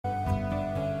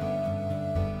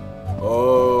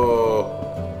Oh,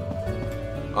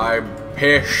 I'm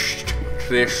pissed,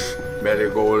 this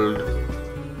marigold.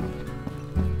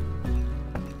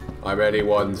 I'm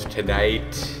anyone's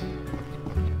tonight.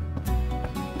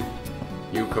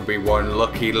 You could be one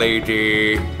lucky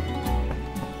lady.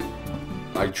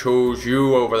 I chose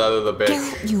you over that other bitch.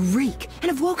 Geralt, you reek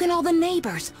and have woken all the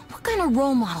neighbors. What kind of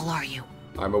role model are you?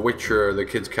 I'm a witcher. The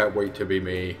kids can't wait to be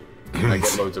me. I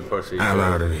get loads of pussy. I'm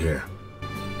out of here.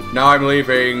 Now I'm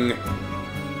leaving.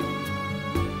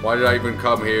 Why did I even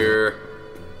come here?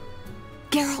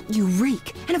 Geralt, you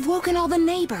reek and have woken all the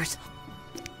neighbors.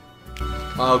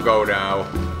 I'll go now.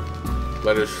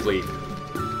 Let us sleep.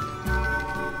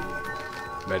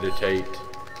 Meditate.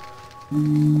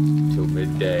 Till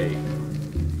midday.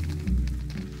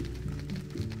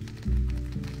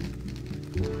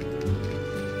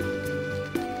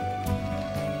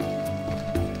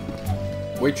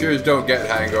 Witchers don't get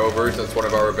hangovers, that's one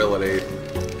of our abilities.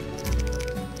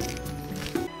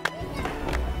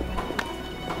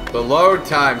 The load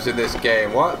times in this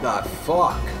game, what the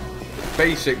fuck?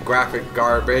 Basic graphic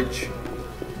garbage.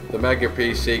 The Mega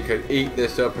PC could eat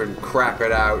this up and crap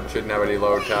it out, shouldn't have any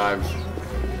load times.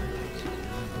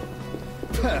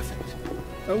 Perfect.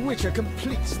 A witcher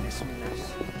completes this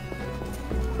mess.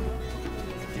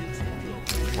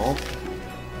 Oh.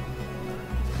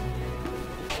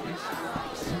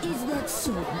 Is that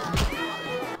so?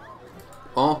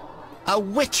 Oh. A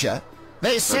witcher?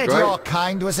 They said right. your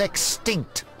kind was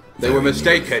extinct. They were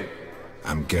mistaken.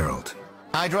 I'm Geralt.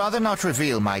 I'd rather not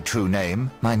reveal my true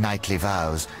name, my knightly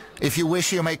vows. If you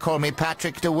wish, you may call me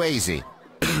Patrick de Wazy.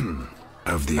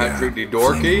 Of the Patrick de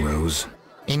Dorky? Flaming Rose.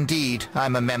 Indeed,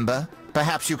 I'm a member.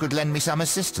 Perhaps you could lend me some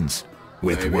assistance.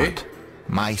 With Maybe. what?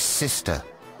 My sister.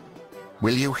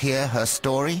 Will you hear her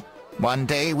story? One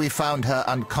day we found her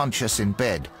unconscious in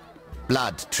bed.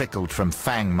 Blood trickled from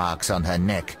fang marks on her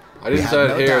neck. I didn't We had say I'd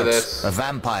no hear doubts, this. a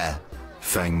vampire.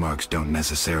 Fang marks don't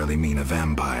necessarily mean a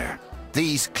vampire.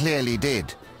 These clearly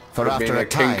did. For Could after mean a a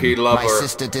time, kinky lover. my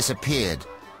sister disappeared.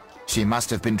 She must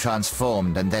have been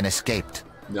transformed and then escaped.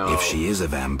 No. If she is a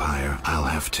vampire, I'll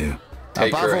have to.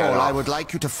 Take Above her head all, I off. would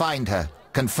like you to find her.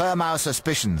 Confirm our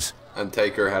suspicions. And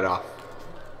take her head off.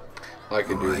 I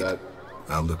can do Alright. that.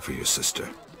 I'll look for your sister.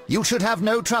 You should have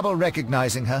no trouble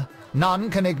recognizing her. None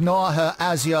can ignore her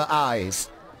azure eyes.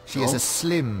 She is Oh. a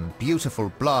slim,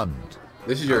 beautiful blonde.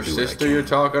 This is your I'll do what I sister can. you're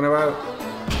talking about?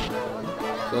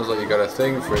 Sounds like you got a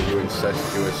thing for you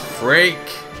incestuous freak.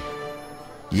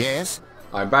 Yes?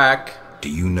 I'm back. Do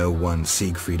you know one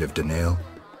Siegfried of Danale?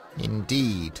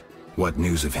 Indeed. What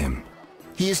news of him?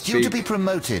 He is due to Speak. be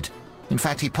promoted. In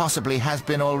fact, he possibly has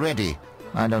been already.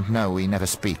 I don't know, we never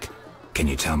speak. Can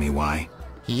you tell me why?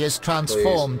 He is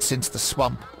transformed since the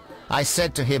swamp. I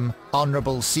said to him,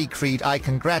 Honorable Siegfried, I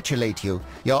congratulate you.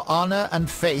 Your honor and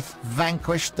faith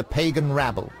vanquished the pagan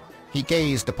rabble. He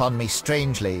gazed upon me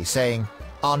strangely, saying,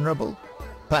 Honorable?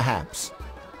 Perhaps.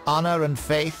 Honor and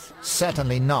faith?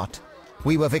 Certainly not.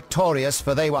 We were victorious,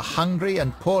 for they were hungry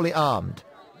and poorly armed.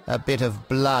 A bit of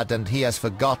blood, and he has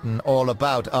forgotten all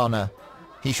about honor.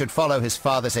 He should follow his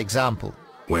father's example.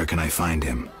 Where can I find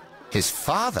him? His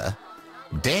father?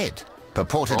 Dead.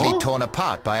 Purportedly torn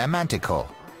apart by a manticore.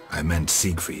 I meant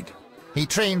Siegfried. He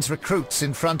trains recruits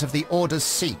in front of the Order's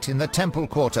seat in the Temple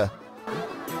Quarter.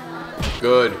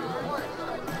 Good.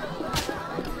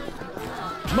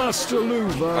 Master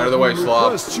Louvain Out of the way, slob.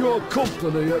 requests your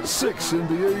company at 6 in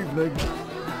the evening.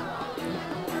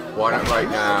 Why not right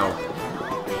now?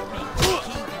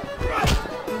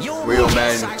 Real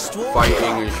men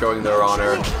fighting and showing their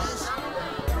honor.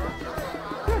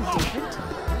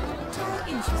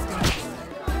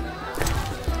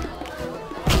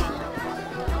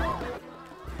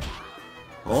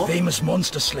 Oh, Famous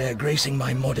monster slayer gracing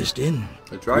my modest inn.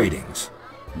 that's right. Greetings.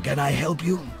 Can I help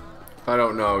you? I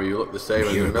don't know. You look the same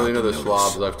as You're a million about to other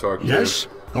notice. slobs I've talked Yes,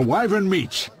 a wyvern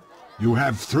meat. You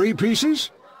have 3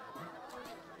 pieces?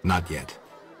 Not yet.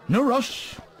 No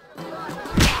rush. to.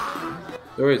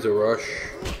 There is a rush.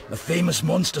 A famous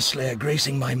monster slayer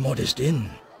gracing my modest inn.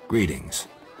 Greetings.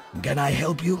 Can I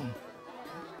help you?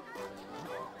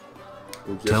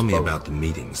 We just Tell me spoke. about the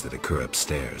meetings that occur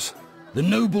upstairs. The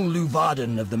noble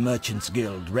Louvain of the Merchants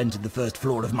Guild rented the first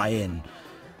floor of my inn.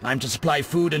 I'm to supply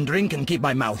food and drink and keep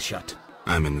my mouth shut.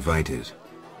 I'm invited.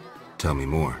 Tell me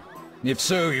more. If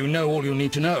so, you know all you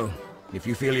need to know. If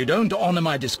you feel you don't honor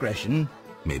my discretion,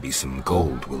 Maybe some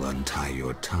gold will untie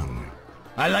your tongue.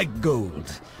 I like gold.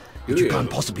 But Do you you? can't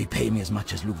possibly pay me as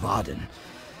much as Louvain.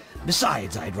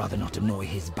 Besides, I'd rather not annoy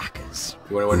his backers.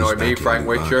 You want to annoy Who's me, backing Frank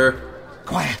you up? Witcher?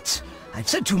 Quiet! I've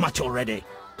said too much already.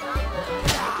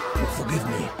 Forgive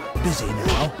me. Busy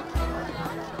now.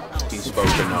 fucking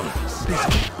spoken of.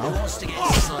 Who wants to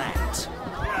get slapped?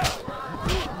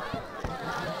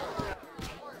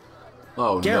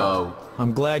 Oh no.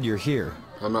 I'm glad you're here.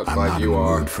 I'm not I'm glad not you in the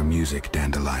are. mood for music,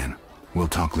 Dandelion. We'll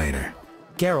talk later.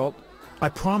 Geralt, I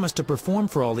promised to perform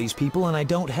for all these people and I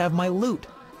don't have my lute.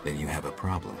 Then you have a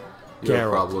problem. Your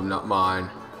Geralt. problem, not mine.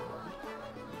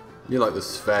 You're like the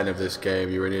Sven of this game,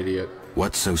 you're an idiot.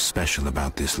 What's so special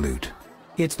about this lute?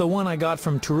 It's the one I got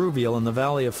from Teruviel in the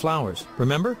Valley of Flowers.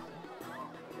 Remember?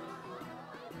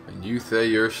 And you say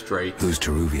you're straight. Who's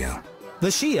Teruviel?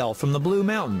 The she-elf from the Blue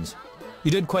Mountains.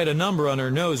 You did quite a number on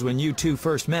her nose when you two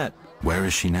first met. Where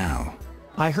is she now?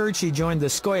 I heard she joined the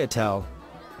Skoyatel.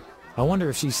 I wonder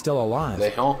if she's still alive. They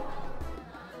huh?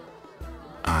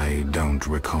 I don't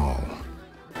recall.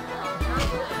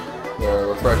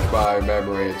 Refreshed by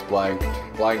memory, it's blanked.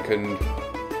 Blankened.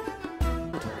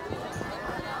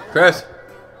 Chris!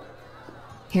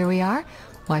 Here we are.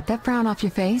 Wipe that frown off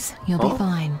your face. You'll be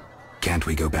fine. Can't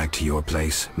we go back to your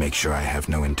place? Make sure I have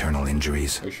no internal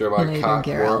injuries. Make sure my Later, cock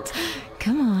Geralt. works.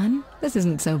 Come on. This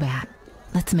isn't so bad.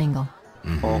 Let's mingle.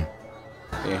 Huh?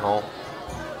 Huh?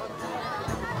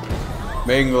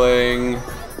 Mingling.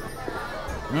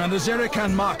 And the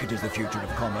Zerican market is the future of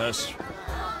commerce.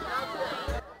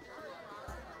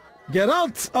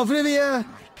 Geralt of Rivia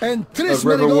and Triss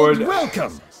Riverwood. Merigold,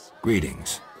 welcome!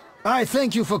 Greetings. I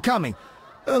thank you for coming.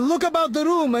 Look about the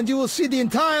room and you will see the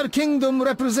entire kingdom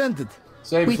represented.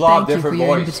 Same We plot, thank you for different your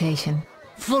voice. invitation.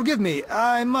 Forgive me,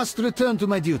 I must return to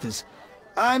my duties.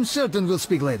 I'm certain we'll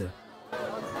speak later.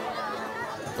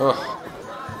 Ugh.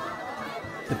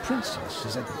 The princess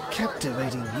is a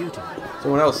captivating beauty.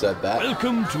 Someone else said that.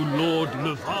 Welcome to Lord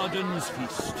Levarden's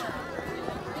feast.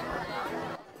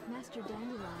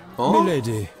 Huh?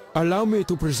 Milady, allow me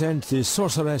to present the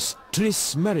sorceress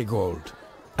Triss Merigold,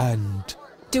 and...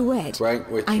 Duet. Frank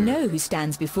Witcher. I know who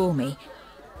stands before me.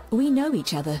 We know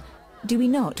each other, do we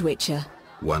not, Witcher?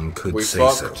 One could We say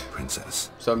fucked. so, princess.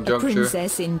 Some A juncture.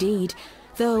 princess indeed,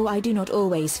 though I do not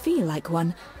always feel like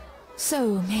one.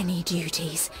 So many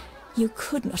duties. You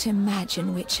could not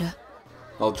imagine, Witcher.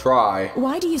 I'll try.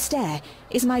 Why do you stare?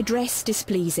 Is my dress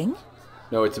displeasing?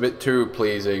 No, it's a bit too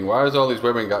pleasing. Why has all these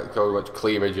women got so much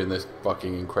cleavage in this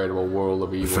fucking incredible world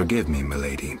of evil? Forgive me,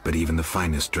 milady, but even the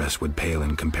finest dress would pale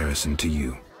in comparison to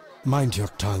you. Mind your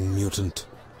tongue, mutant.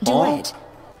 Duet.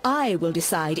 I will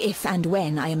decide if and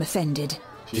when I am offended.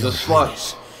 She's a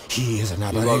slut. He is an She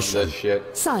loves aberration. this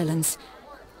shit. Silence.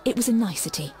 It was a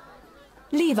nicety.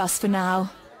 Leave us for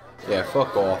now. Yeah,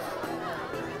 fuck off.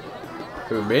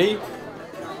 Who, me?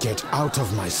 Get out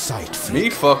of my sight, Me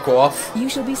freak. fuck off? You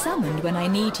shall be summoned when I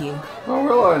need you. Oh,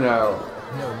 will I now?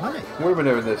 No money. Women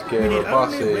in this We game need are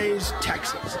only bossy. raise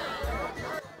taxes.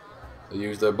 They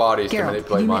use their bodies to Geralt, have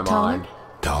manipulate you my met Taller? mind.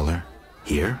 Taller?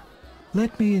 Here?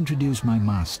 Let me introduce my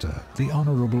master, the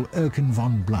Honorable Erkin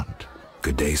von Blunt.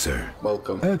 Good day, sir.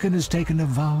 Welcome. Erkin has taken a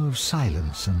vow of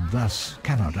silence and thus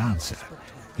cannot answer.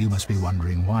 You must be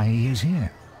wondering why he is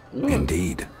here.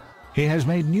 Indeed. He has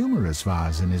made numerous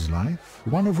vows in his life,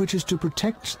 one of which is to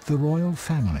protect the royal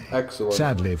family. Excellent.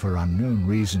 Sadly, for unknown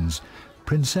reasons,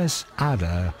 Princess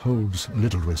Ada holds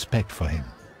little respect for him.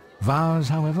 Vows,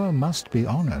 however, must be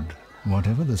honored,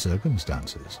 whatever the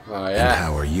circumstances. Oh, And yeah.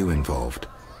 how are you involved?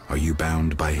 Are you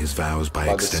bound by his vows by By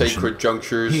the extension? sacred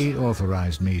junctures. He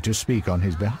authorized me to speak on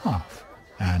his behalf,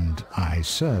 and I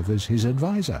serve as his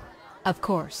advisor. Of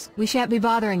course. We shan't be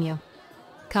bothering you.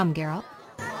 Come, Geralt.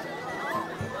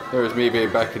 There's me being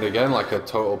beckoned again like a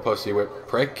total pussy whip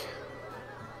prick.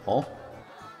 Huh?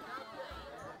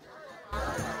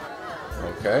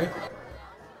 Okay.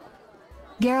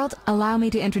 Geralt, allow me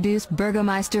to introduce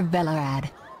Burgomeister Velerad.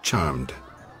 Charmed.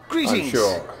 Greetings. I'm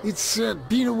sure. It's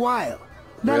been a while.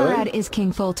 Velerad is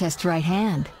King Foltest's right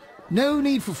hand. No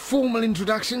need for formal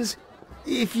introductions.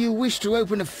 If you wish to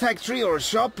open a factory or a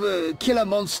shop, kill a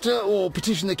monster, or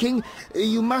petition the king,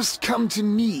 you must come to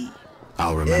me.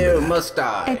 I'll remember that. must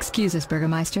die. Excuse us,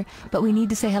 Burgomaster, but we need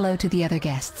to say hello to the other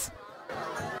guests.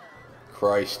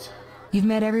 Christ. You've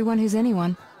met everyone who's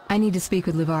anyone. I need to speak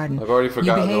with Levarden. I've already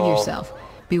forgotten You behave all. yourself.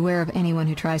 Beware of anyone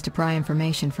who tries to pry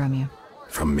information from you.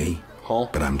 From me? Huh?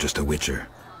 But I'm just a witcher.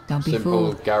 Don't be Simple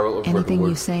fooled. Geralt of Anything you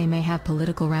Riverwood. say may have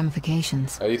political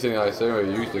ramifications. Anything I say will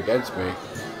be used against me.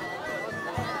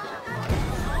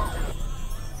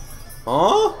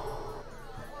 Huh?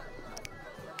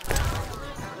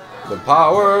 The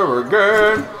power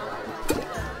again.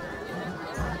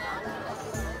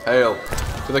 Hail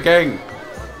to the king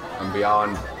and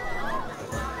beyond.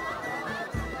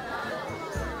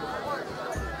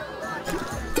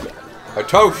 A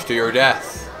toast to your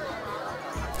death.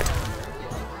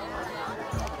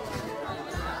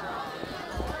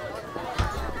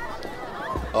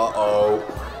 Uh-oh.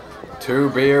 2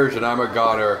 beers and I'm a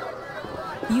goner.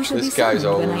 You shall This be guy's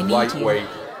a summoned when I need lightweight. you.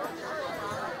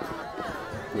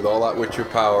 With all that Witcher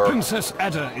power, Princess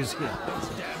Ada is here.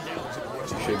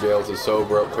 you should be able to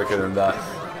sober up quicker than that.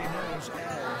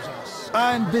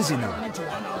 I'm busy now.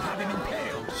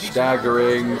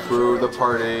 Staggering through the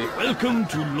party. Welcome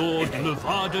to Lord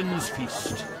Levarden's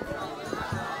feast.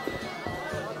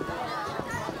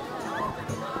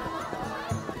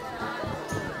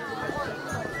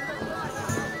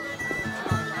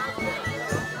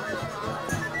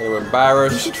 To You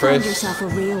embarrass should find Triss. yourself a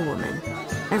real woman.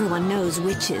 Everyone knows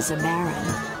witches are barren.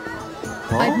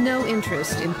 I've no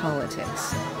interest in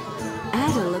politics.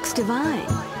 Ada looks divine,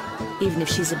 even if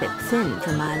she's a bit thin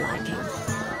for my liking.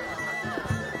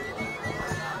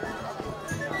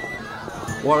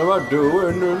 What am I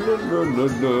doing?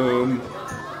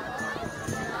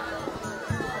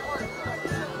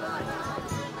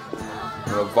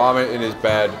 I'm gonna vomit in his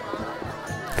bed.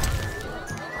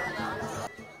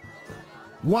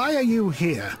 Why are you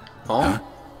here? Huh?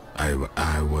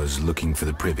 I was looking for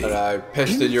the privy. And I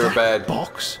pissed in your that bed.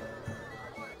 box?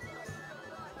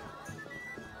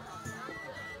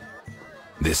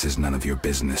 This is none of your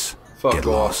business. Fuck Get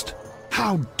off. lost.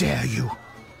 How dare you?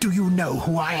 Do you know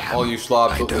who I am? All you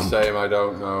slobs I look the don't. same, I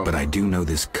don't know. But I do know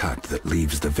this cut that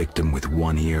leaves the victim with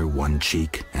 1 ear, 1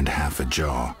 cheek, and half a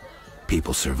jaw.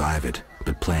 People survive it,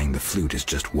 but playing the flute is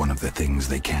just one of the things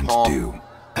they can't do.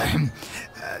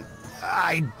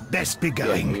 I'd best be Yeah,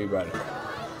 going. you better.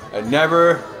 And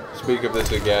never speak of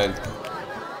this again.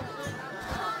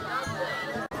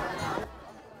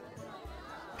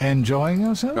 Enjoying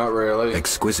yourself? Not really.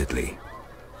 Exquisitely.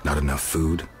 Not enough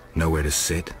food, nowhere to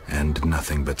sit, and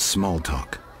nothing but small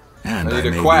talk. And I I need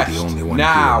a may quest, be the only one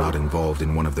now. here not involved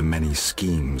in one of the many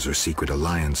schemes or secret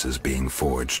alliances being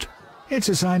forged. It's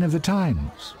a sign of the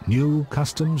times. New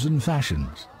customs and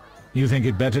fashions. You think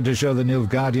it better to show the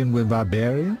Nilfgaardian we're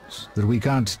barbarians? That we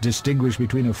can't distinguish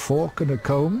between a fork and a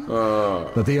comb?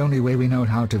 That the only way we know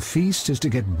how to feast is to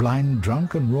get blind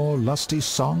drunk and roar lusty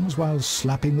songs while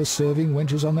slapping the serving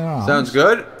wenches on their arms? Sounds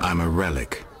good. I'm a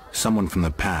relic, someone from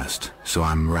the past, so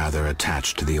I'm rather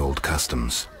attached to the old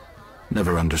customs.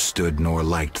 Never understood nor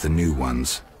liked the new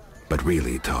ones. But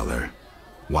really, Taller,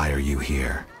 why are you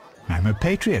here? I'm a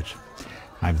patriot.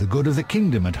 I've the good of the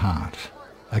kingdom at heart.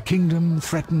 A kingdom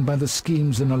threatened by the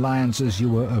schemes and alliances you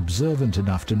were observant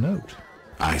enough to note.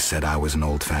 I said I was an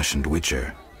old-fashioned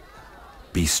witcher.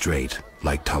 Be straight,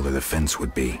 like Taller the Fence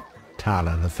would be.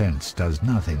 Taller the Fence does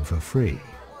nothing for free.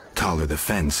 Taller the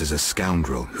Fence is a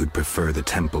scoundrel who'd prefer the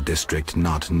Temple District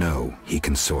not know he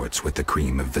consorts with the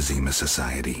cream of Vizima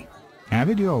society. Have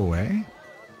it your way.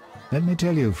 Let me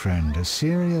tell you, friend, a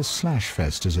serious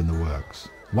slashfest is in the works.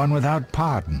 One without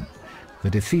pardon. The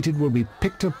defeated will be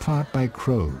picked apart by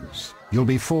crows. You'll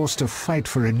be forced to fight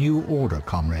for a new order,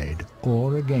 comrade,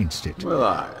 or against it. Will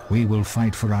I? We will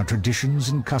fight for our traditions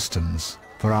and customs,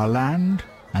 for our land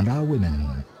and our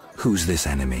women. Who's this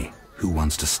enemy? Who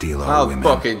wants to steal our I'll women?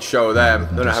 fucking show them.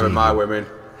 Rather They're than not having deceive my you. women.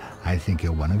 I think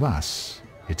you're one of us.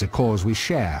 It's a cause we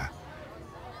share.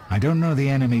 I don't know the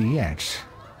enemy yet,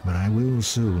 but I will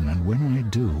soon, and when I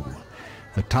do,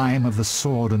 the time of the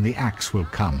sword and the axe will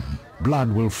come.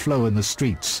 Blood will flow in the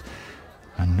streets.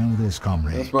 And know this,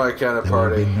 comrade. That's my kind of there will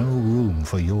party. be no room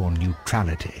for your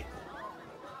neutrality.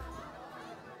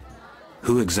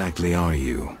 Who exactly are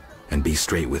you? And be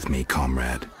straight with me,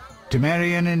 comrade.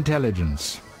 Temerian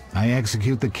intelligence. I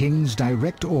execute the king's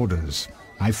direct orders.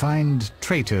 I find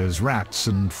traitors, rats,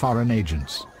 and foreign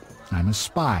agents. I'm a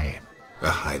spy. A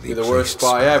highly You're the worst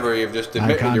placed spy ever. You've just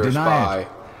admitted can't you're a deny spy. it.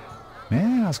 May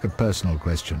I ask a personal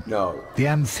question? No. The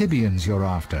amphibians you're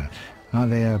after, are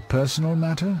they a personal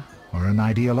matter or an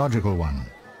ideological one?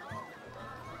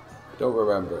 Don't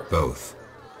remember. Both.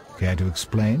 Care to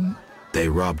explain? They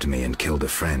robbed me and killed a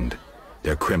friend.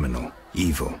 They're criminal,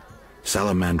 evil.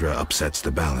 Salamandra upsets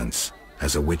the balance.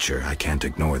 As a witcher, I can't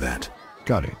ignore that.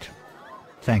 Got it.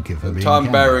 Thank you for being Tom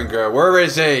candid. Berenger, where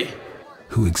is he?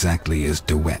 Who exactly is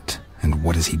DeWitt, and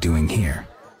what is he doing here?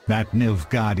 That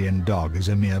Nilfgaardian dog is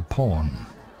a mere pawn.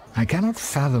 I cannot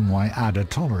fathom why Ada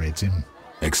tolerates him.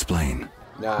 Explain.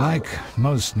 Nah. Like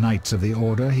most knights of the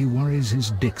Order, he worries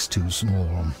his dick's too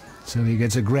small, so he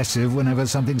gets aggressive whenever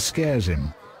something scares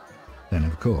him. Then,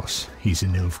 of course, he's a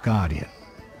Nilfgaardian.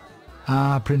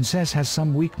 Our princess has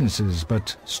some weaknesses,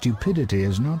 but stupidity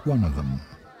is not one of them.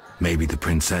 Maybe the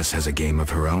princess has a game of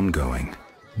her own going.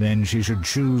 Then she should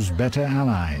choose better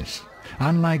allies.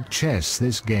 Unlike chess,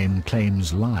 this game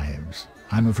claims lives.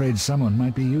 I'm afraid someone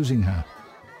might be using her.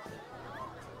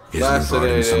 Is Levarden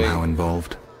Fascinating. somehow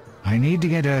involved? I need to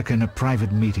get Erkin a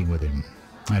private meeting with him.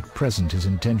 At present, his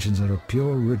intentions are a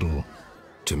pure riddle.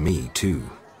 To me, too.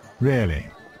 Really?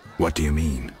 What do you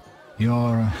mean?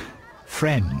 Your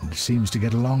friend seems to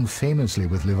get along famously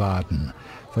with Leeuwarden.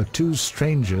 For two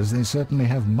strangers, they certainly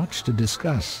have much to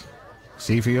discuss.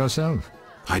 See for yourself.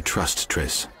 I trust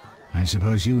Triss. I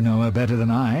suppose you know her better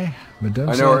than I, but don't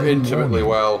I say know I her didn't intimately warn you.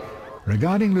 well.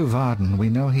 Regarding Leeuwarden, we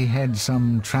know he heads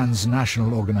some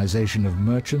transnational organization of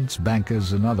merchants,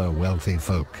 bankers, and other wealthy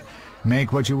folk.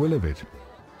 Make what you will of it.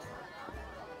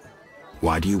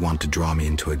 Why do you want to draw me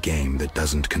into a game that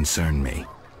doesn't concern me?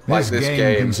 Like this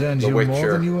game, concerns The you Witcher.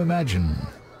 more than you imagine.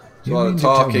 You a lot mean of to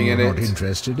tell talking me in you're not it.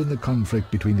 interested in the conflict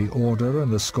between the Order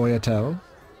and the Scoia'tael?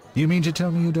 You mean to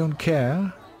tell me you don't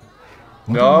care?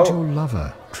 What No. about your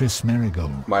lover, Triss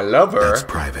Merigold? My lover? That's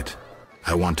private.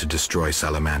 I want to destroy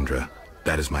Salamandra.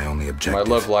 That is my only My objective.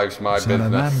 love life's my business.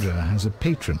 Salamandra has a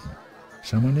patron.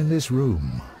 Someone in this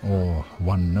room, or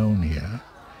one known here.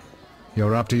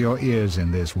 You're up to your ears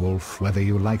in this, Wolf, whether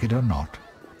you like it or not.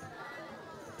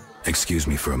 Excuse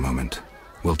me for a moment.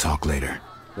 We'll talk later.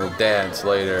 We'll dance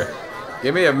later.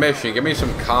 Give me a mission. Give me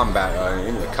some combat.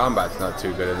 Even the combat's not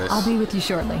too good in this. I'll be with you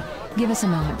shortly. Give us a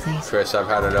moment, please. Triss, I've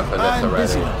had enough of this I'm already.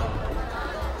 busy.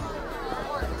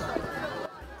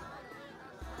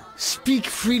 Speak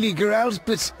freely, Geralt,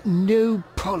 but no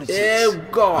politics. Oh,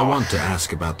 God. I want to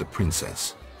ask about the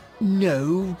princess.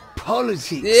 No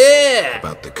politics. Yeah.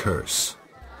 About the curse.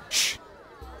 Shh.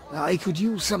 I could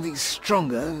use something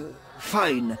stronger.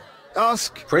 Fine.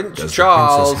 Ask. Prince Does the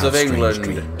Charles princess of have strange England.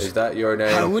 dreams? Is that your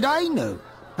name? How would I know?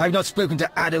 I've not spoken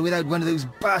to Ada without one of those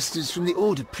bastards from the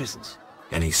Order prisons.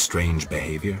 Any strange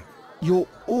behavior? You're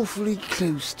awfully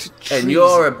close to treason. And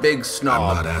you're a big I'm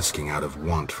snob. not asking out of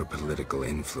want for political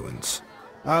influence.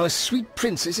 Our sweet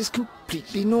princess is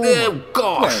completely normal. Oh,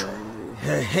 gosh. Well,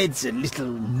 her head's a little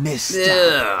messed up.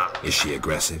 Yeah. Is she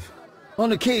aggressive?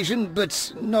 On occasion,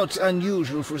 but not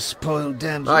unusual for a spoiled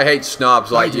damsel. I hate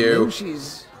snobs like I don't know, you.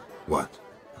 she's... What?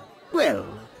 Well,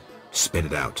 Spit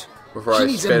it out. Before she I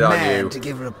needs spit a on man you. to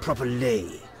give her a proper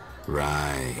lay.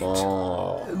 Right.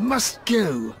 Oh. Must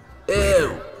go.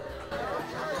 Ew.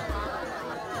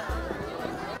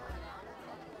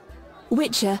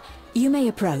 Witcher, you may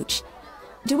approach.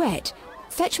 Duet,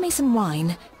 fetch me some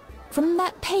wine. From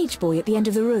that page boy at the end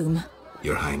of the room.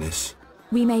 Your Highness?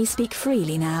 We may speak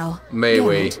freely now. May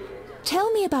we? Geralt,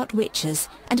 tell me about witches,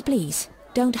 and please,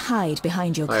 don't hide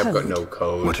behind your I code. have got no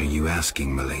code. What are you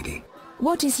asking, milady?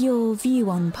 What is your view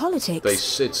on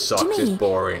politics? It sucks. To me, It's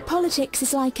boring. politics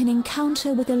is like an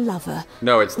encounter with a lover.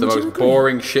 No, it's the Would you most agree?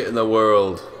 boring shit in the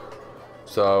world.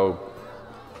 So,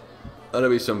 that'd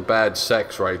be some bad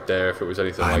sex right there if it was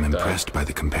anything I'm like impressed by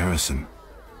the comparison.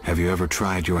 Have you ever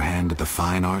tried your hand at the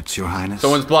fine arts, Your Highness? that.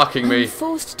 Someone's blocking me. I'm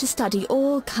forced to study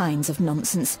all kinds of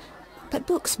nonsense, but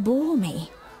books bore me,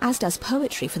 as does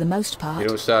poetry for the most part. You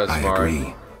don't sound I smart.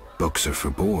 agree. Books are for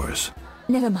bores.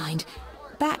 Never mind.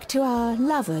 Back to our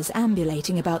lovers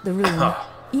ambulating about the room.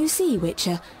 You see,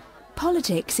 Witcher,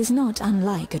 politics is not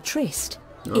unlike a tryst.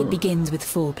 It begins with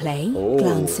foreplay,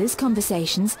 glances,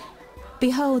 conversations.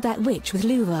 Behold that witch with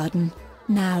Leeuwarden.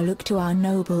 Now look to our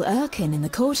noble Erkin in the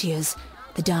courtiers.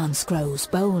 The dance grows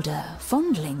bolder,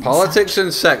 fondling and Politics such.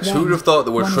 and sex. Then Who'd have thought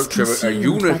there was one is such a consumed by the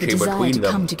unity desire between to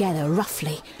them? come together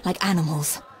roughly, like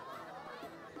animals.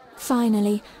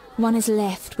 Finally, one is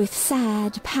left with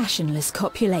sad, passionless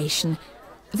copulation.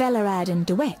 Velerad and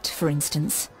Duet, for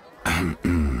instance.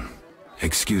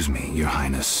 Excuse me, Your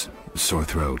Highness. Sore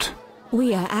throat.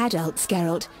 We are adults,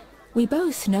 Geralt. We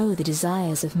both know the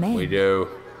desires of men. We do.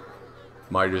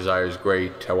 My desire's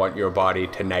great. I want your body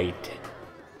tonight.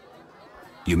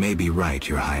 You may be right,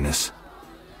 Your Highness.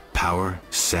 Power,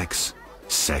 sex,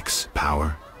 sex,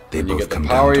 power. They When you both get the come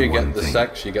power, down to you one get the thing.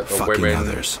 sex, you get the Fucking women.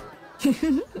 others.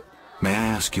 May I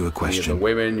ask you a You get the question?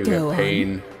 women, you Go get on.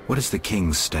 pain, What is the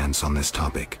king's stance on this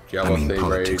topic? jealousy,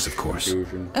 politics, rage, of course.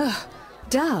 confusion.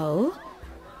 Dull?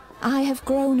 I have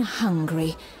grown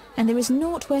hungry, and there is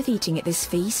naught worth eating at this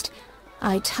feast.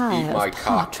 I tire Eat my of cock.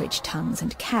 partridge tongues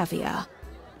and caviar.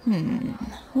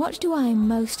 What do I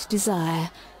most desire?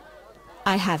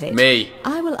 I have it. Me.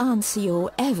 I will answer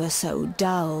your ever so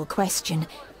dull question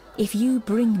if you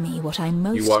bring me what I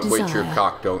most You want desire. Witcher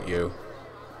cock, don't you?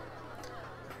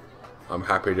 I'm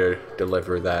happy to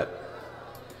deliver that.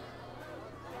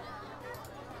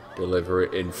 Deliver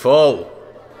it in full.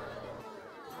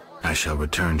 I shall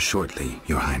return shortly,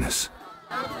 Your Highness.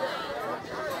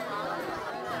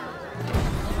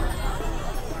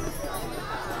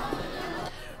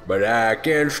 But I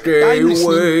can't stay I'm listening.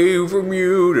 away from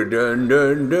you. Dun,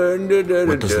 dun, dun, dun, dun,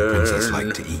 What does the dun. princess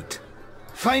like to eat?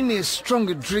 Find me a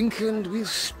stronger drink and we'll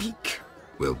speak.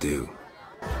 Will do.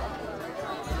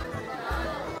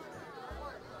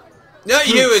 Not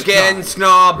you again,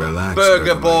 snob. Relax,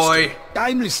 Burger Burgermeister. boy.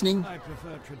 I'm listening.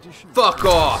 Fuck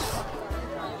off.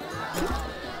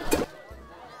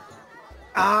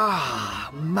 Ah,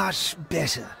 much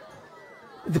better.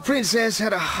 The princess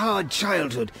had a hard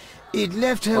childhood. It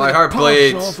left her My with heart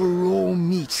parts bleeds. off raw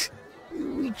meat.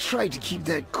 We tried to keep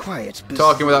that quiet, but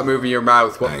Talking without moving your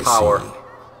mouth. What I power? see.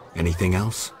 Anything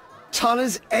else?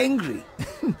 Tala's angry.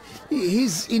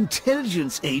 His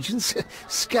intelligence agents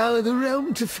scour the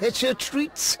realm to fetch her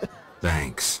treats.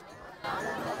 Thanks.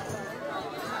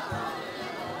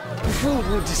 The food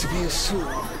will disappear soon.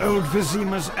 Old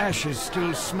Vizima's ashes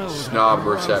still smell. Snob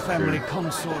Royal reception. family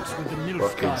consorts with the Fucking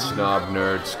Nilfgaard. snob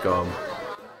nerd scum.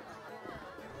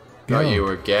 Not you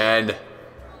again.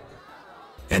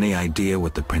 Any idea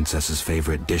what the princess's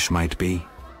favorite dish might be?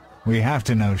 We have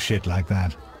to know shit like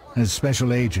that. As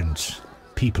special agents,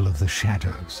 people of the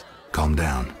shadows. Calm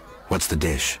down. What's the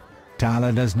dish?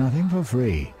 Tala does nothing for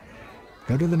free.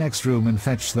 Go to the next room and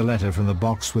fetch the letter from the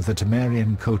box with the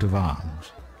Temerian coat of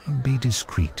arms. And be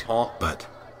discreet. Huh? But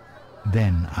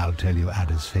Then I'll tell you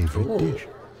Ada's favorite dish.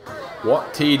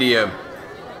 What tedium.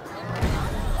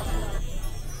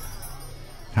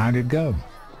 How'd it go?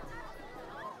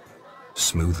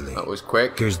 smoothly. That was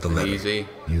quick. Here's the letter. Easy.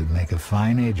 You'd make a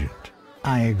fine agent.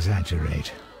 I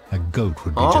exaggerate. A goat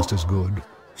would be Huh? just as good.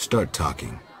 Start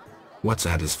talking. What's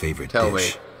Ada's favorite Tell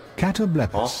dish? me.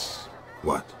 Catoblepis.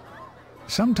 What?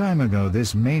 Some time ago,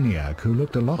 this maniac who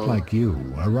looked a lot like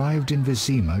you arrived in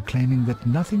Vizima claiming that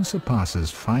nothing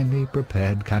surpasses finely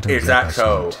prepared catoblepis. Is that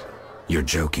so? meat. You're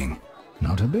joking.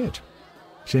 Not a bit.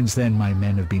 Since then, my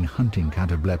men have been hunting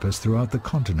catoblepis throughout the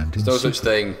continent in No such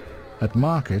secret. thing. At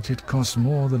market, it costs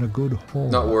more than a good haul.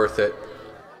 Not worth it.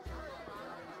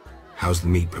 How's the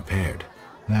meat prepared?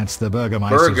 That's the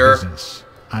Burgermeister's Burger. business.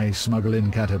 I smuggle in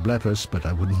catoblepis, but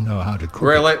I wouldn't know how to cook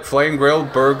Grill it, flame grill,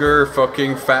 burger,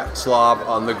 fucking fat slob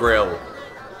on the grill.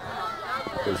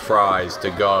 With fries to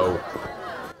go.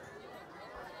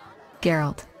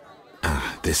 Geralt,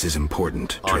 Ah, this is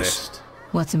important, Triss. Honest.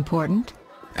 what's important?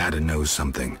 Ada knows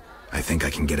something. I think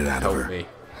I can get it out of Help her. me.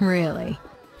 Really?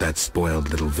 That spoiled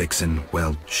little vixen,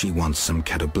 well, she wants some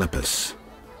catoblepis.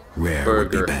 Rare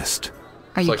would Burger. be best.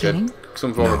 Are It's you like kidding?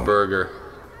 some form No. of burger.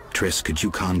 Triss, could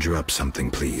you conjure up something,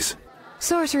 please?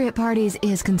 Sorcery at parties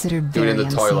is considered Do it very in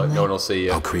the toilet, unseemly. no one will see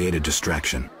you. I'll create a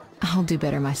distraction. I'll do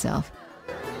better myself.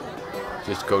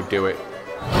 Just go do it.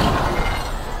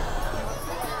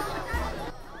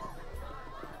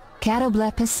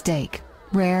 Catoblepis steak.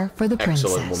 Rare for the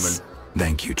princess. Excellent woman.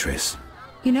 Thank you, Triss.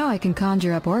 You know I can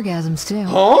conjure up orgasms too.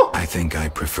 Huh? I think I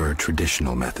prefer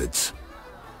traditional methods.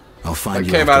 I'll find That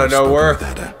you came after out of I've spoken nowhere. with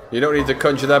Ada. You don't need to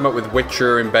conjure them up with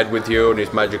Witcher in bed with you and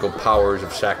his magical powers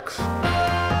of sex.